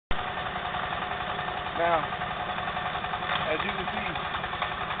Now, as you can see,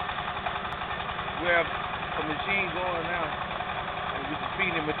 we have a machine going now, which is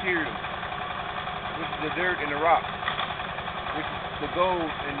feeding the material, which is the dirt and the rock, which is the gold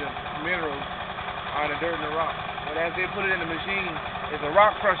and the minerals are in the dirt and the rock. But as they put it in the machine, it's a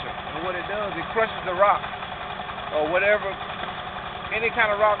rock crusher, and what it does, it crushes the rock, or whatever, any kind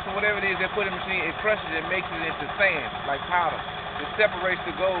of rocks or whatever it is they put in the machine, it crushes it and makes it into sand, like powder. It separates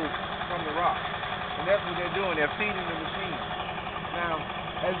the gold from the rock. And that's what they're doing. They're feeding the machine. Now,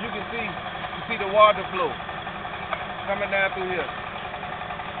 as you can see, you see the water flow coming down through here.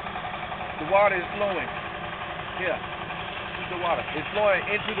 The water is flowing. Here. See the water. It's flowing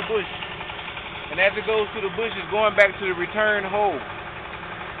into the bush. And as it goes through the bush, it's going back to the return hole.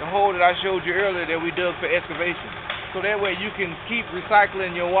 The hole that I showed you earlier that we dug for excavation. So that way you can keep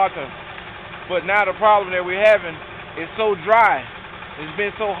recycling your water. But now the problem that we're having is so dry. It's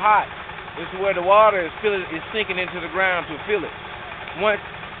been so hot. It's where the water is sinking into the ground to fill it. Once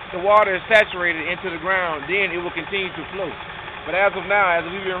the water is saturated into the ground, then it will continue to flow. But as of now, as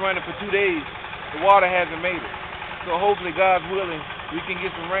we've been running for 2 days, the water hasn't made it. So hopefully, God's willing, we can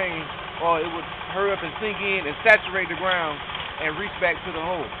get some rain, or it would hurry up and sink in and saturate the ground and reach back to the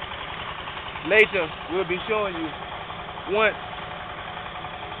hole. Later, we'll be showing you, once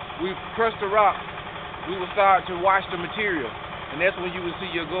we crush the rock, we will start to wash the material. And that's when you will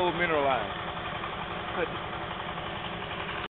see your gold mineralized.